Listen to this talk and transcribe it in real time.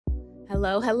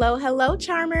Hello, hello, hello,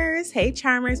 Charmers. Hey,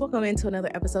 Charmers. Welcome into another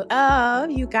episode of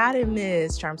You Got It,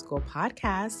 Miss Charm School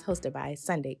podcast, hosted by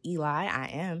Sunday Eli. I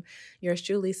am yours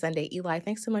truly, Sunday Eli.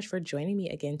 Thanks so much for joining me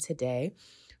again today.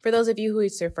 For those of you who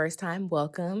it's your first time,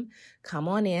 welcome. Come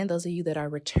on in. Those of you that are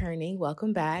returning,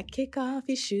 welcome back. Kick off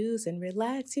your shoes and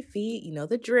relax your feet. You know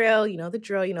the drill. You know the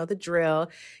drill. You know the drill.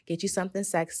 Get you something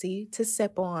sexy to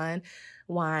sip on.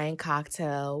 Wine,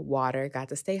 cocktail, water. Got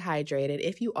to stay hydrated.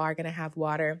 If you are going to have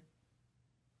water,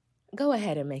 go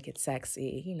ahead and make it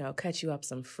sexy. Cut you up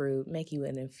some fruit, make you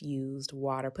an infused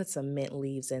water, put some mint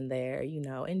leaves in there,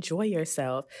 enjoy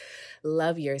yourself,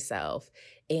 love yourself,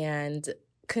 and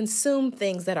consume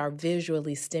things that are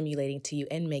visually stimulating to you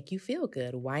and make you feel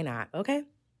good. Why not? Okay.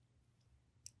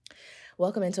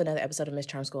 Welcome into another episode of Miss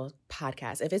Charm School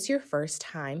podcast. If it's your first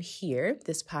time here,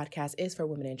 this podcast is for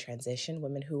women in transition,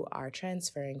 women who are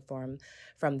transferring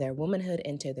from their womanhood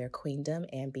into their queendom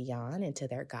and beyond, into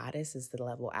their goddess is the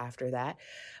level after that.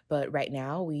 But right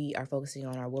now we are focusing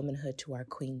on our womanhood to our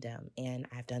queendom. And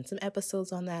I've done some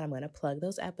episodes on that. I'm going to plug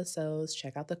those episodes.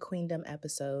 Check out the queendom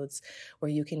episodes where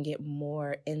you can get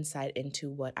more insight into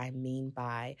what I mean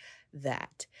by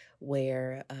that,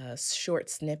 where a short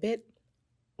snippet.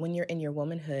 When you're in your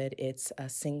womanhood, it's a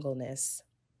singleness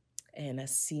and a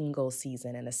single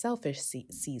season and a selfish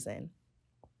season.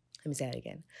 Let me say that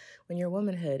again. When your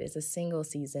womanhood is a single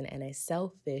season and a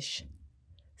selfish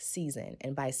season.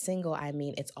 And by single, I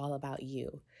mean it's all about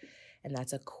you. And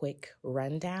that's a quick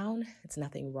rundown. It's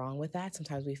nothing wrong with that.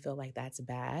 Sometimes we feel like that's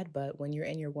bad. But when you're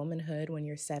in your womanhood, when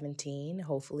you're 17,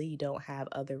 hopefully you don't have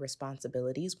other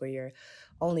responsibilities where you're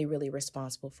only really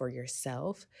responsible for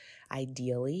yourself,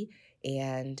 ideally.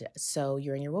 And so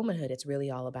you're in your womanhood. It's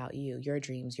really all about you, your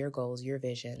dreams, your goals, your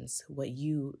visions, what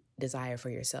you desire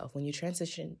for yourself. When you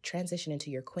transition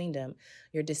into your queendom,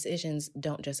 your decisions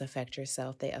don't just affect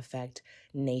yourself. They affect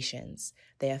nations.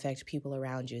 They affect people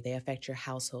around you. They affect your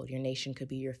household. Your nation could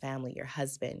be your family, your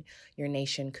husband. Your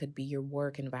nation could be your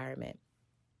work environment.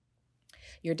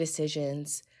 Your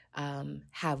decisions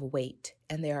have weight,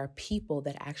 and there are people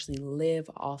that actually live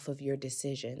off of your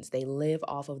decisions. They live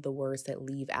off of the words that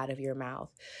leave out of your mouth,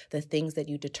 the things that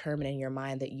you determine in your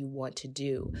mind that you want to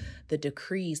do, the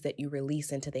decrees that you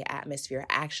release into the atmosphere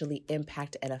actually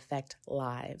impact and affect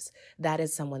lives. That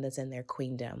is someone that's in their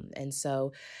queendom. And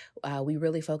so we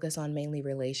really focus on mainly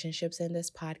relationships in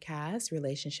this podcast,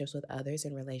 relationships with others,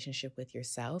 and relationship with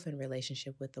yourself, and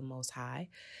relationship with the Most High.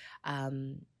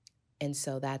 And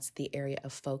so that's the area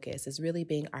of focus, is really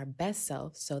being our best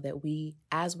self so that we,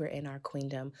 as we're in our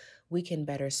queendom, we can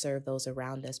better serve those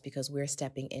around us, because we're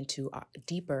stepping into a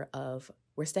deeper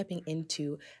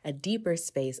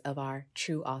space of our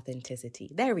true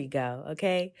authenticity. There we go.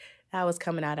 Okay. That was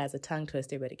coming out as a tongue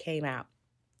twister, but it came out.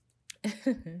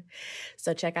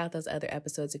 So check out those other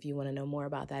episodes if you want to know more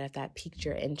about that, if that piqued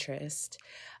your interest,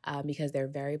 because they're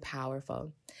very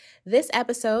powerful. This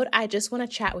episode, I just want to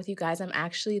chat with you guys.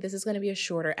 This is going to be a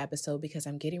shorter episode because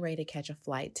I'm getting ready to catch a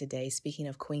flight today. Speaking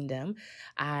of queendom,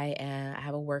 I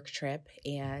have a work trip,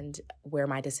 and where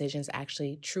my decisions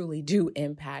actually truly do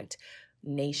impact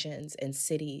nations and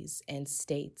cities and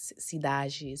states,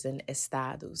 cidades and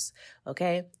estados,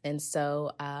 okay? And so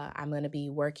I'm going to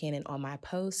be working and on my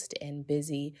post and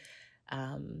busy,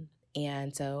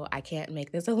 and so I can't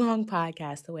make this a long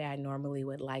podcast the way I normally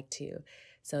would like to.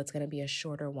 So it's going to be a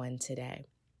shorter one today.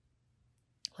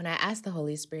 When I asked the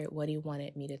Holy Spirit what he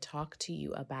wanted me to talk to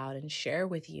you about and share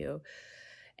with you,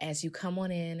 as you come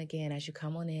on in,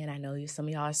 I know some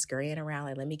of y'all are scurrying around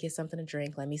like, let me get something to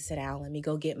drink, let me sit down, let me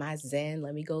go get my Zen,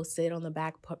 let me go sit on the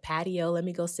back patio, let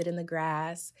me go sit in the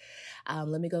grass,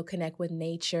 let me go connect with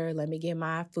nature, let me get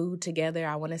my food together.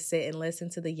 I want to sit and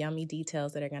listen to the yummy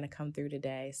details that are going to come through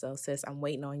today. So sis, I'm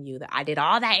waiting on you. I did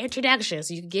all that introduction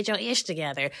so you can get your ish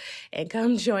together and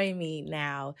come join me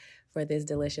now for this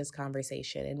delicious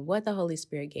conversation. And what the Holy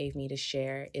Spirit gave me to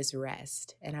share is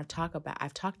rest. And I've talked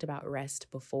about rest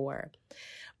before,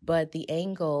 but the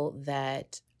angle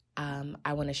that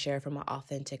I want to share from an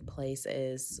authentic place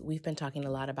is, we've been talking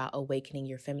a lot about awakening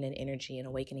your feminine energy and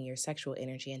awakening your sexual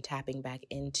energy and tapping back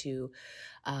into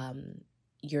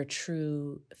your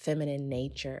true feminine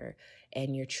nature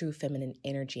and your true feminine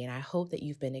energy. And I hope that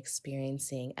you've been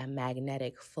experiencing a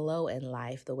magnetic flow in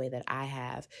life the way that I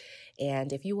have.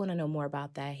 And if you want to know more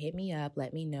about that, hit me up,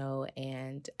 let me know,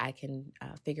 and I can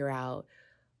figure out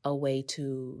a way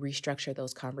to restructure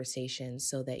those conversations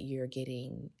so that you're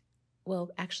getting,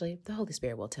 well, actually, the Holy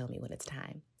Spirit will tell me when it's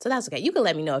time. So that's okay. You can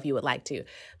let me know if you would like to,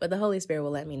 but the Holy Spirit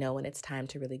will let me know when it's time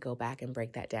to really go back and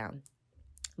break that down.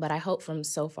 But I hope from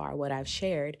so far what I've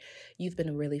shared, you've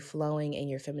been really flowing in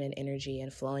your feminine energy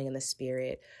and flowing in the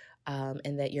spirit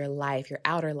and that your life, your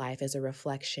outer life, is a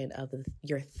reflection of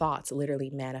your thoughts literally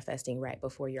manifesting right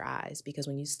before your eyes. Because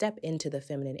when you step into the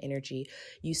feminine energy,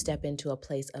 you step into a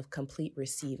place of complete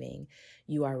receiving.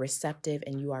 You are receptive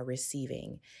and you are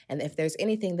receiving. And if there's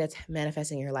anything that's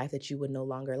manifesting in your life that you would no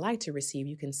longer like to receive,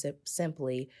 you can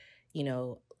simply,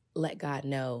 let God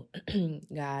know,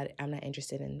 God, I'm not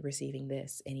interested in receiving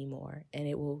this anymore. And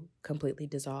it will completely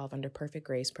dissolve under perfect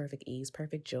grace, perfect ease,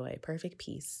 perfect joy, perfect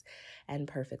peace, and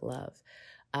perfect love.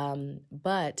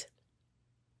 But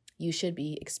you should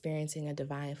be experiencing a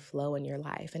divine flow in your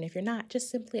life. And if you're not, just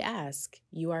simply ask.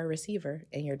 You are a receiver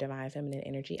in your divine feminine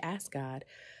energy. Ask God,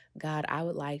 God, I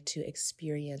would like to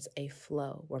experience a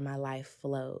flow where my life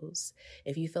flows.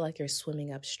 If you feel like you're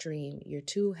swimming upstream, you're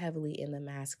too heavily in the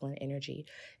masculine energy.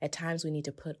 At times, we need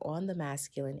to put on the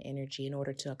masculine energy in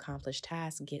order to accomplish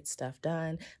tasks, get stuff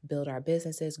done, build our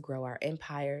businesses, grow our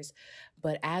empires.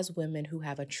 But as women who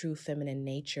have a true feminine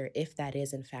nature, if that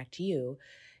is in fact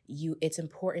it's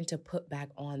important to put back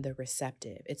on the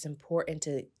receptive. It's important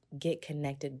to get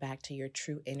connected back to your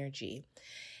true energy.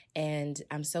 And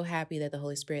I'm so happy that the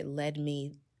Holy Spirit led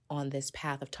me on this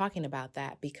path of talking about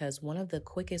that, because one of the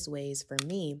quickest ways for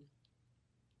me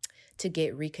to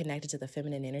get reconnected to the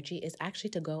feminine energy is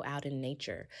actually to go out in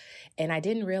nature. And I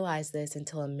didn't realize this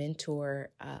until a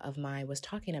mentor of mine was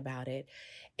talking about it,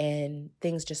 and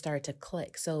things just started to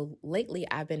click. So lately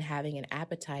I've been having an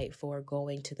appetite for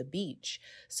going to the beach.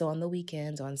 So on the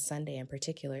weekends, on Sunday in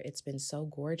particular, it's been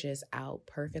so gorgeous out,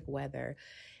 perfect weather.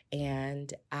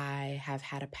 And I have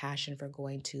had a passion for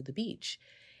going to the beach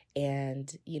and,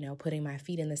 putting my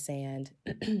feet in the sand,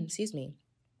 excuse me,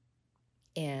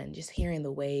 and just hearing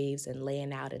the waves and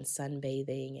laying out and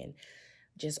sunbathing and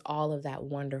just all of that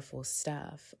wonderful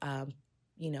stuff.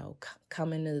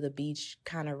 Coming to the beach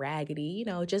kind of raggedy,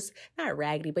 just not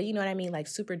raggedy, but you know what I mean? Like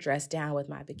super dressed down with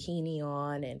my bikini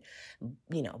on and,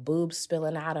 boobs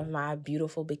spilling out of my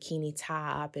beautiful bikini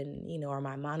top and, or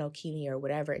my monokini or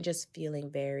whatever, and just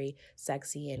feeling very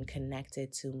sexy and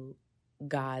connected to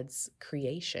God's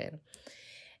creation.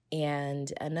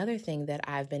 And another thing that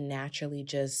I've been naturally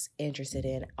just interested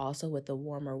in, also with the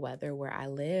warmer weather where I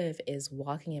live, is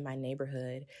walking in my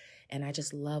neighborhood. And I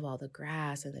just love all the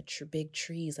grass and the big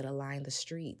trees that align the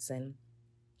streets and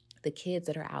the kids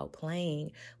that are out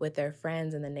playing with their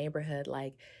friends in the neighborhood.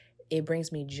 Like, it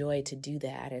brings me joy to do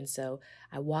that. And so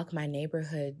I walk my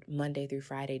neighborhood Monday through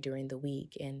Friday during the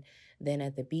week. And then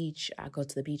at the beach, I go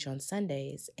to the beach on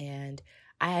Sundays. And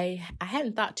I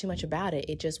hadn't thought too much about it.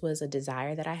 It just was a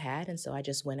desire that I had. And so I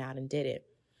just went out and did it.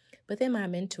 But then my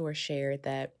mentor shared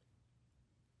that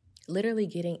literally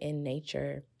getting in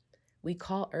nature, we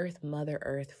call Earth Mother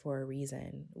Earth for a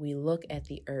reason. We look at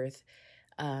the earth.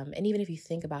 And even if you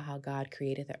think about how God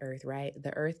created the earth, right?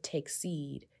 The earth takes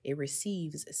seed. It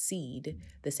receives seed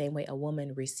the same way a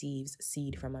woman receives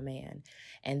seed from a man.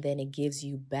 And then it gives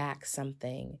you back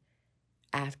something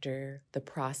after the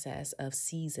process of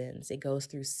seasons. It goes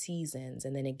through seasons,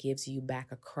 and then it gives you back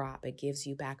a crop. It gives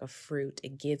you back a fruit.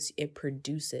 It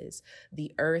produces.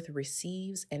 The earth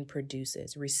receives and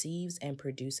produces, receives and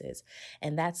produces.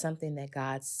 And that's something that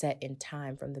God set in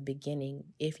time from the beginning.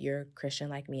 If you're a Christian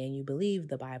like me and you believe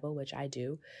the Bible, which I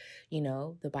do,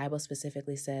 the Bible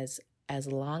specifically says,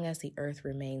 as long as the earth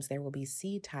remains, there will be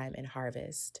seed time and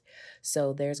harvest.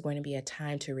 So there's going to be a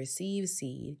time to receive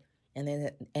seed. And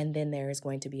then there is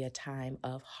going to be a time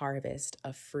of harvest,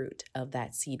 of fruit, of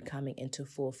that seed coming into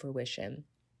full fruition.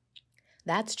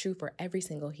 That's true for every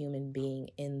single human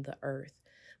being in the earth.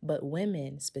 But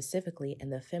women specifically,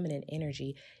 and the feminine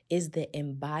energy, is the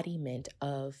embodiment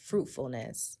of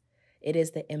fruitfulness. It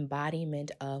is the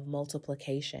embodiment of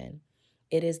multiplication.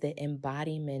 It is the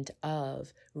embodiment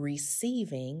of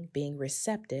receiving, being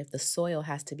receptive. The soil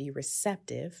has to be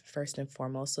receptive first and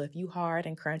foremost. So if you hard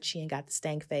and crunchy and got the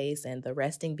stank face and the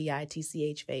resting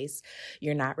bitch face,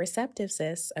 you're not receptive,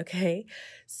 sis. Okay.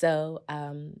 So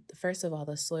first of all,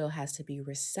 the soil has to be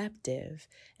receptive.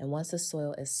 And once the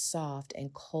soil is soft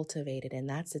and cultivated, and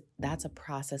that's a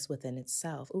process within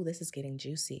itself. Ooh, this is getting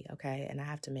juicy. Okay. And I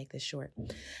have to make this short,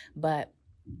 but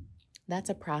that's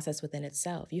a process within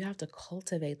itself. You have to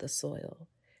cultivate the soil,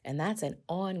 and that's an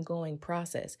ongoing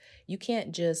process. You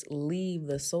can't just leave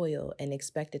the soil and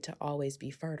expect it to always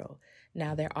be fertile.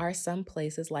 Now, there are some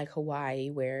places like Hawaii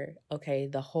where,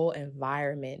 the whole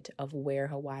environment of where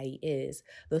Hawaii is,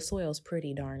 the soil's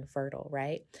pretty darn fertile,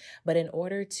 right? But in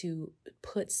order to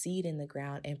put seed in the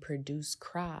ground and produce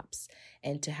crops,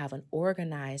 and to have an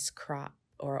organized crop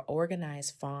or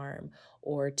organized farm,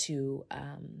 or to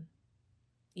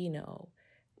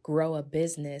grow a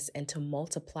business and to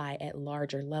multiply at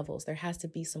larger levels. There has to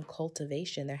be some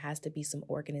cultivation. There has to be some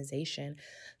organization.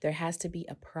 There has to be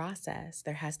a process.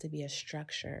 There has to be a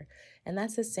structure. And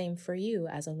that's the same for you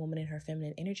as a woman in her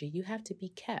feminine energy. You have to be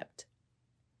kept.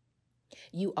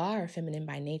 You are feminine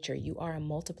by nature. You are a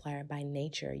multiplier by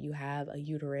nature. You have a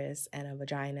uterus and a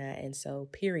vagina. And so,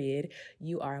 period,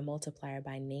 you are a multiplier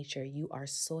by nature. You are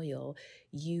soil.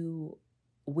 You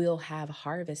will have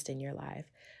harvest in your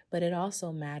life. But it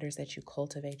also matters that you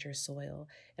cultivate your soil.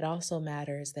 It also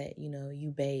matters that,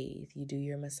 you bathe, you do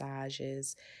your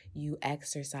massages, you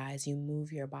exercise, you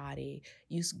move your body,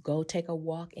 you go take a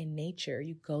walk in nature,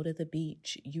 you go to the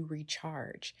beach, you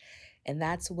recharge. And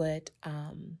that's what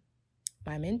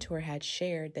my mentor had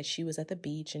shared, that she was at the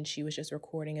beach and she was just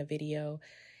recording a video.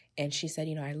 And she said,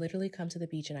 I literally come to the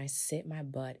beach and I sit my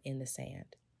butt in the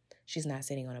sand. She's not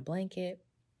sitting on a blanket.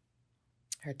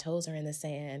 Her toes are in the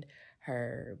sand.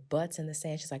 Her butt's in the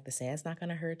sand. She's like, the sand's not going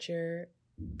to hurt your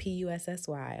pussy,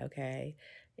 okay?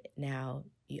 Now,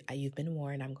 you've been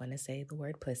warned. I'm going to say the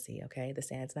word pussy, okay? The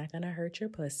sand's not going to hurt your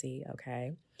pussy,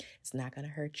 okay? It's not going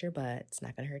to hurt your butt. It's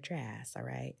not going to hurt your ass, all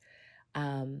right?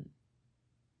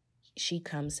 She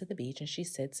comes to the beach and she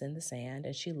sits in the sand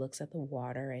and she looks at the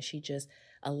water and she just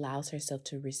allows herself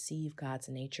to receive God's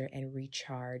nature and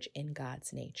recharge in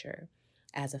God's nature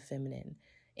as a feminine,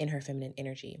 in her feminine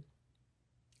energy.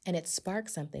 And it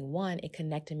sparked something. One, it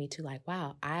connected me to like,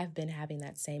 wow, I've been having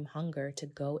that same hunger to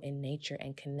go in nature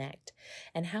and connect.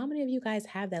 And how many of you guys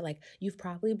have that? Like, you've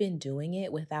probably been doing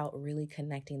it without really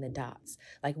connecting the dots.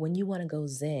 Like when you want to go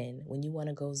zen, when you want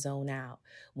to go zone out,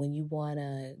 when you want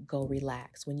to go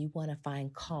relax, when you want to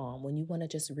find calm, when you want to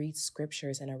just read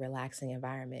scriptures in a relaxing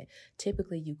environment,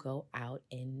 typically you go out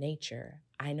in nature.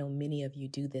 I know many of you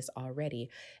do this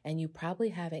already, and you probably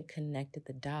haven't connected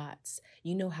the dots.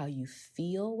 You know how you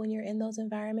feel when you're in those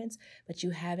environments, but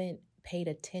you haven't paid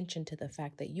attention to the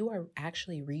fact that you are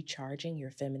actually recharging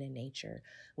your feminine nature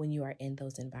when you are in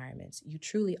those environments. You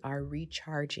truly are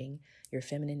recharging your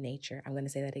feminine nature. I'm going to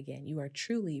say that again. You are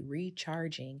truly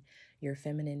recharging your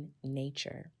feminine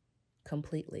nature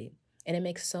completely. And it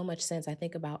makes so much sense. I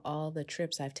think about all the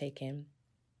trips I've taken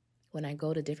when I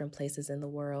go to different places in the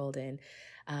world, and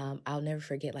I'll never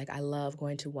forget, like, I love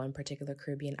going to one particular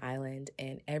Caribbean island,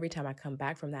 and every time I come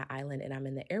back from that island and I'm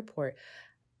in the airport,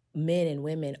 men and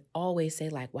women always say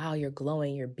like, wow, you're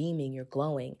glowing, you're beaming, you're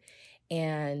glowing.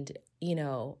 And,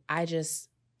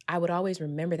 I would always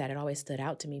remember that. It always stood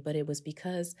out to me, but it was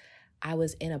because I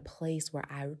was in a place where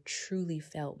I truly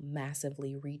felt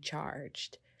massively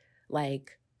recharged,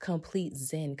 like complete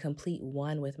zen, complete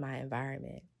one with my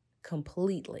environment.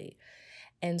 Completely.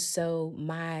 And so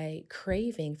my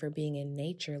craving for being in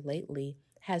nature lately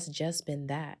has just been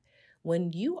that.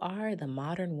 When you are the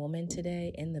modern woman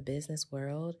today in the business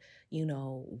world,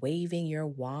 waving your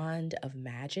wand of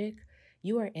magic,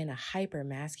 you are in a hyper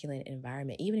masculine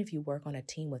environment. Even if you work on a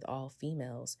team with all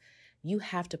females, you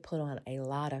have to put on a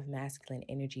lot of masculine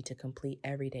energy to complete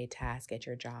everyday tasks at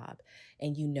your job.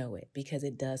 And you know it because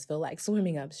it does feel like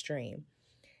swimming upstream.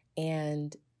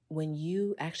 And when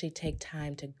you actually take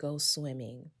time to go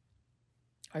swimming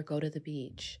or go to the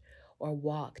beach or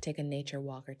walk, take a nature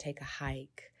walk or take a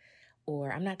hike,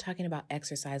 or I'm not talking about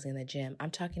exercising in the gym. I'm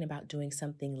talking about doing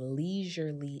something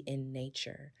leisurely in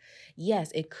nature. Yes,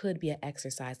 it could be an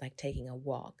exercise like taking a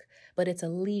walk, but it's a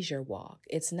leisure walk.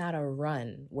 It's not a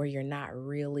run where you're not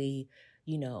really,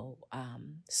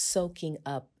 soaking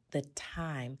up the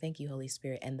time, thank you, Holy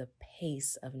Spirit, and the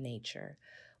pace of nature.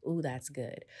 Ooh, that's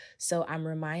good. So I'm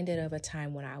reminded of a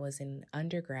time when I was in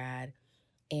undergrad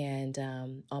and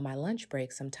on my lunch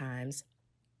break sometimes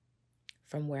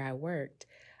from where I worked,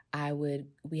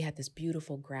 we had this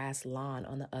beautiful grass lawn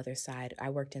on the other side. I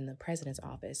worked in the president's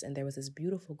office and there was this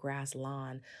beautiful grass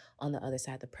lawn on the other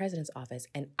side of the president's office.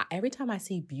 And every time I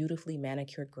see beautifully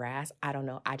manicured grass, I don't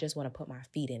know, I just want to put my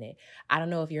feet in it. I don't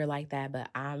know if you're like that, but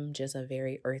I'm just a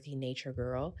very earthy nature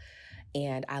girl.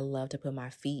 And I love to put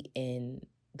my feet in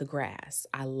the grass.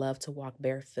 I love to walk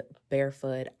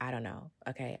barefoot. I don't know.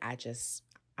 Okay. I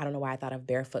don't know why I thought of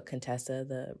Barefoot Contessa,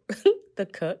 the the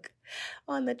cook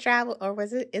on the travel, or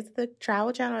it's the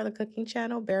travel channel or the cooking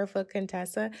channel, Barefoot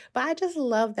Contessa. But I just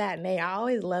love that name. I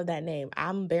always love that name.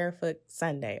 I'm Barefoot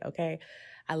Sunday. Okay.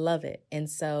 I love it. And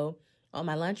so on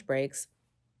my lunch breaks,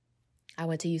 I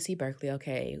went to UC Berkeley.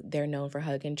 Okay. They're known for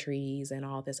hugging trees and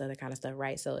all this other kind of stuff,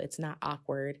 right? So it's not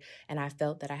awkward. And I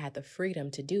felt that I had the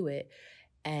freedom to do it.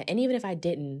 And even if I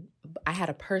didn't, I had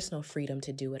a personal freedom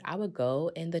to do it. I would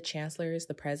go in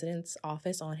the president's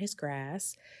office on his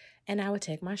grass, and I would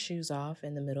take my shoes off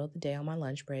in the middle of the day on my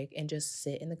lunch break and just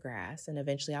sit in the grass. And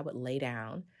eventually I would lay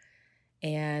down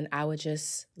and I would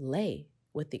just lay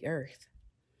with the earth.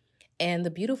 And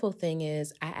the beautiful thing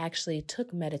is, I actually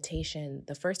took meditation.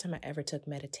 The first time I ever took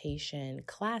meditation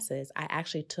classes, I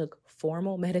actually took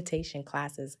formal meditation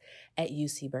classes at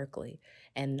UC Berkeley.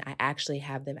 And I actually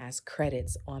have them as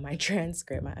credits on my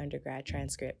transcript, my undergrad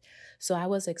transcript. So I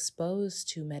was exposed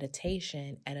to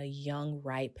meditation at a young,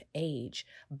 ripe age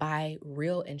by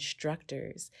real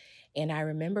instructors. And I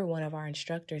remember one of our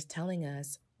instructors telling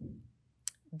us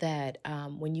that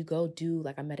when you go do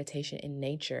like a meditation in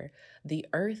nature, the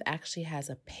earth actually has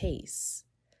a pace.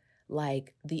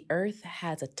 Like the earth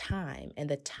has a time, and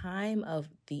the time of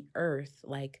the earth,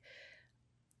 like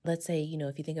let's say,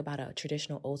 if you think about a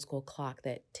traditional old school clock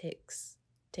that ticks,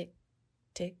 tick,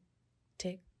 tick,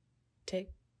 tick,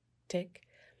 tick, tick,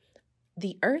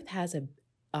 the earth has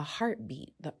a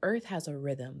heartbeat. The earth has a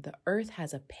rhythm. The earth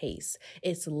has a pace.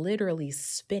 It's literally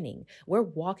spinning. We're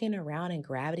walking around and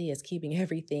gravity is keeping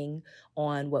everything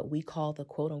on what we call the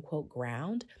quote unquote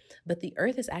ground, but the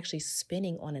earth is actually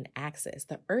spinning on an axis.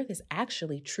 The earth is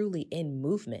actually truly in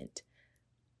movement.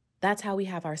 That's how we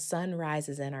have our sun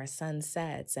rises and our sun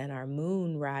sets, and our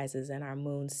moon rises and our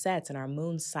moon sets, and our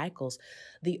moon cycles.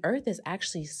 The earth is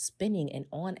actually spinning and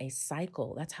on a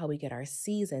cycle. That's how we get our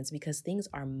seasons, because things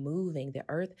are moving. The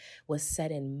earth was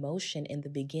set in motion in the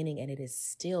beginning, and it is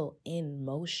still in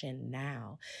motion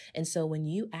now. And so when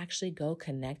you actually go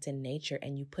connect in nature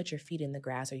and you put your feet in the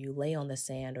grass, or you lay on the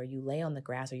sand, or you lay on the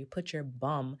grass, or you put your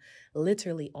bum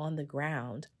literally on the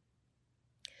ground,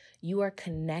 you are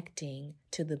connecting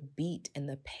to the beat and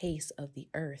the pace of the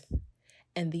earth.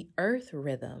 And the earth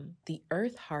rhythm, the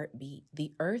earth heartbeat,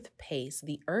 the earth pace,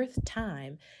 the earth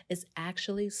time is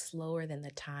actually slower than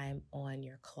the time on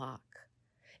your clock.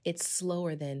 It's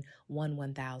slower than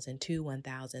 1,000, 2,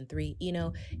 1,000, 3.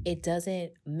 It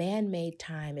doesn't, man-made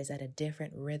time is at a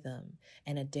different rhythm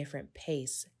and a different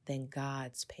pace than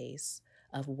God's pace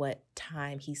of what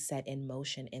time he set in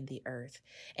motion in the earth.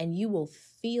 And you will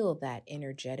feel that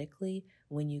energetically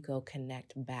when you go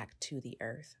connect back to the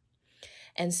earth.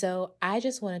 And so I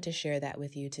just wanted to share that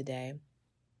with you today.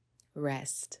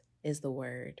 Rest is the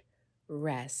word.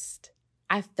 Rest.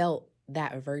 I felt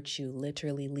that virtue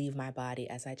literally leave my body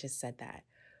as I just said that.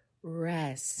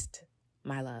 Rest,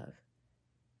 my love.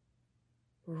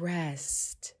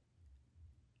 Rest.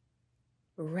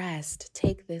 Rest.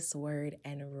 Take this word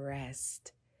and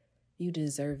rest. You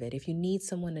deserve it. If you need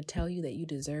someone to tell you that you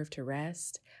deserve to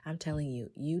rest, I'm telling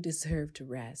you, you deserve to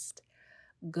rest.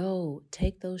 Go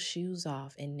take those shoes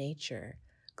off in nature.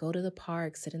 Go to the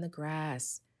park, sit in the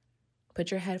grass.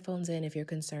 Put your headphones in if you're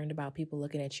concerned about people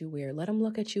looking at you weird. Let them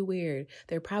look at you weird.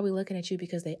 They're probably looking at you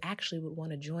because they actually would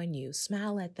want to join you.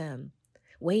 Smile at them.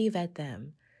 Wave at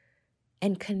them.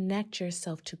 And connect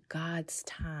yourself to God's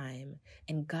time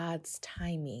and God's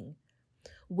timing,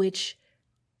 which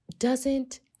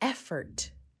doesn't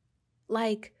effort.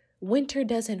 Like winter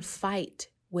doesn't fight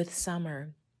with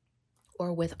summer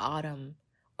or with autumn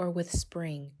or with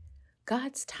spring.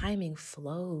 God's timing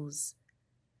flows.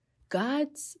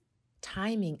 God's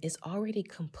timing is already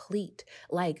complete.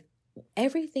 Like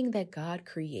everything that God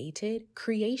created,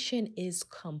 creation is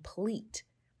complete.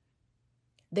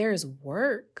 There's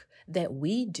work that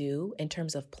we do in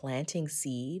terms of planting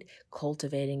seed,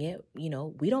 cultivating it.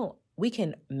 We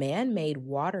can man-made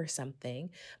water something,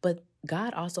 but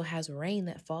God also has rain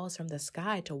that falls from the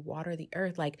sky to water the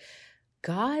earth. Like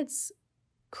God's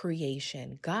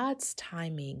creation, God's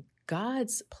timing,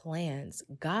 God's plans,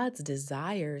 God's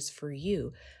desires for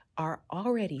you are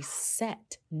already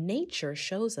set. Nature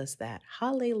shows us that.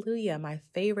 Hallelujah. My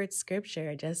favorite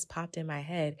scripture just popped in my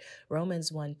head.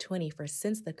 Romans 1:20. For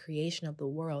since the creation of the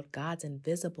world, God's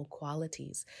invisible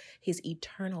qualities, his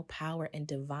eternal power and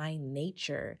divine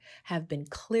nature have been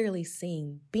clearly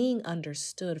seen, being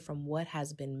understood from what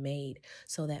has been made,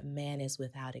 so that man is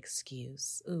without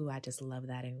excuse. Ooh, I just love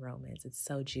that in Romans. It's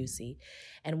so juicy.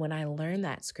 And when I learned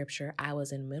that scripture, I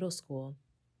was in middle school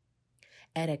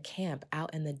at a camp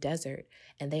out in the desert,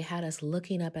 and they had us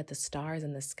looking up at the stars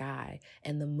in the sky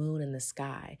and the moon in the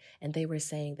sky. And they were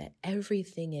saying that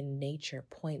everything in nature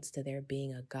points to there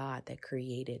being a God that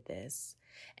created this.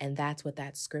 And that's what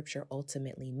that scripture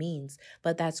ultimately means.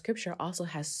 But that scripture also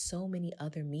has so many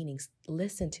other meanings.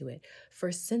 Listen to it.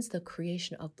 For since the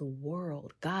creation of the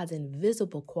world, God's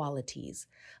invisible qualities,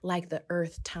 like the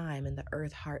earth time and the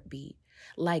earth heartbeat,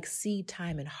 like seed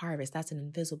time and harvest, that's an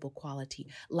invisible quality.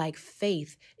 Like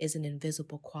faith is an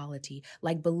invisible quality.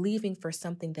 Like believing for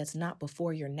something that's not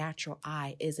before your natural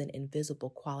eye is an invisible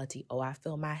quality. Oh, I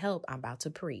feel my help. I'm about to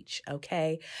preach,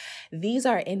 okay? These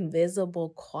are invisible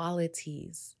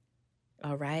qualities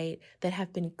all right, that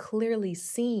have been clearly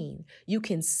seen. You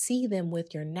can see them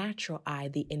with your natural eye,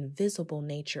 the invisible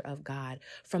nature of God,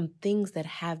 from things that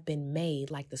have been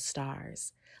made, like the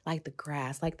stars, like the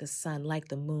grass, like the sun, like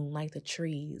the moon, like the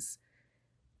trees.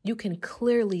 You can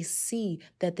clearly see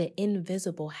that the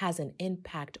invisible has an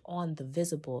impact on the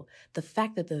visible. The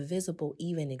fact that the visible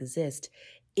even exists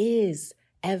is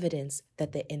evidence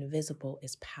that the invisible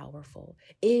is powerful,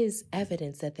 is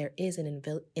evidence that there is an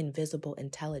invisible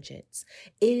intelligence,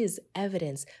 is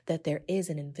evidence that there is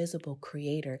an invisible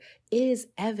creator, is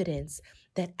evidence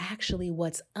that actually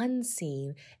what's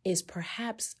unseen is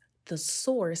perhaps the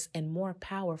source and more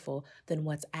powerful than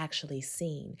what's actually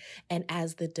seen. And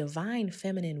as the divine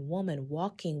feminine woman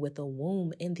walking with a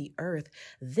womb in the earth,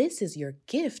 this is your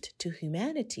gift to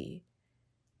humanity.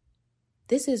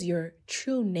 This is your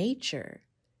true nature.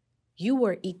 You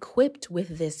were equipped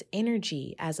with this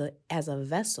energy as a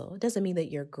vessel. It doesn't mean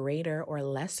that you're greater or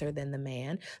lesser than the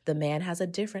man. The man has a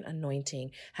different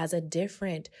anointing, has a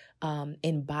different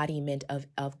embodiment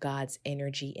of God's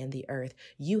energy in the earth.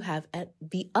 You have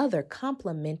the other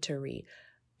complementary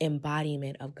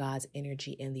embodiment of God's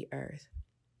energy in the earth.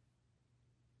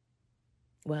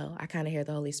 Well, I kind of hear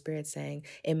the Holy Spirit saying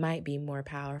it might be more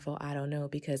powerful. I don't know,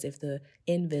 because if the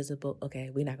invisible,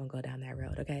 okay, we're not going to go down that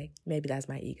road, okay? Maybe that's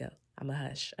my ego. I'm a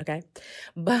hush, okay?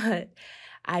 But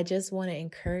I just want to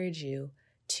encourage you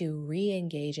to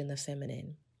re-engage in the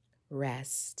feminine.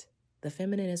 Rest. The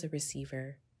feminine is a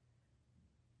receiver.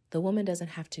 The woman doesn't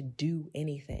have to do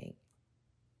anything.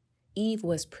 Eve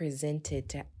was presented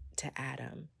to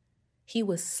Adam. He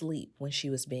was asleep when she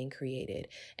was being created.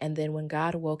 And then when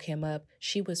God woke him up,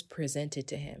 she was presented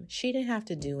to him. She didn't have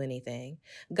to do anything.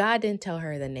 God didn't tell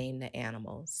her to name the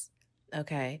animals.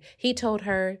 Okay. He told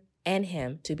her and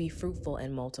him to be fruitful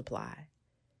and multiply.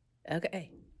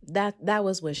 Okay. That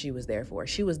was what she was there for.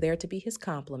 She was there to be his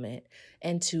complement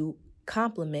and to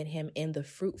complement him in the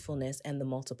fruitfulness and the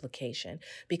multiplication.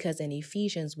 Because in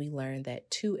Ephesians, we learn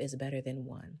that 2 is better than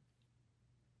 1.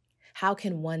 How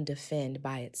can 1 defend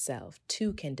by itself?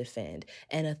 2 can defend.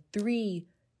 And a 3-prong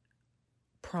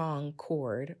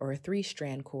cord or a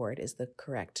 3-strand cord is the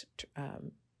correct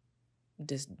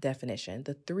definition.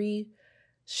 The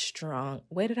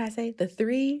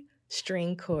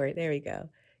 3-string cord, there we go,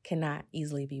 cannot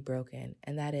easily be broken.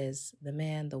 And that is the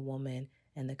man, the woman,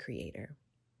 and the creator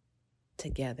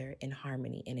together in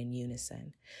harmony and in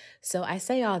unison. So I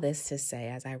say all this to say,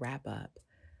 as I wrap up,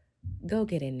 go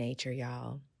get in nature,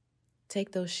 y'all.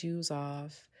 Take those shoes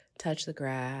off, touch the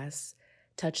grass,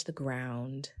 touch the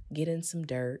ground, get in some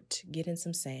dirt, get in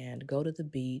some sand, go to the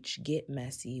beach, get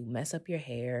messy, mess up your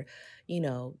hair,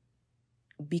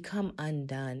 become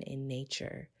undone in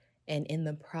nature. And in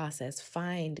the process,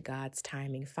 find God's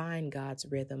timing, find God's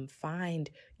rhythm, find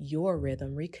your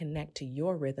rhythm, reconnect to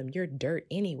your rhythm. You're dirt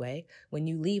anyway. When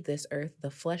you leave this earth,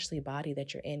 the fleshly body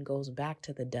that you're in goes back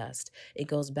to the dust. It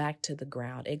goes back to the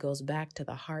ground. It goes back to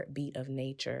the heartbeat of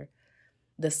nature.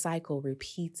 The cycle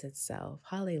repeats itself.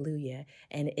 Hallelujah.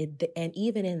 And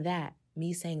even in that,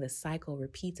 me saying the cycle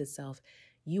repeats itself,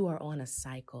 you are on a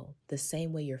cycle, the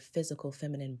same way your physical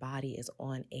feminine body is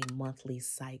on a monthly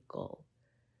cycle.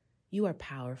 You are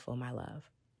powerful, my love.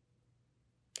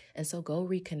 And so go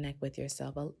reconnect with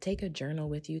yourself. Take a journal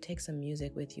with you, take some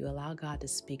music with you, allow God to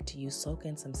speak to you, soak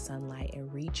in some sunlight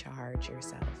and recharge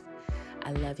yourself.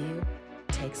 I love you.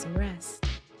 Take some rest.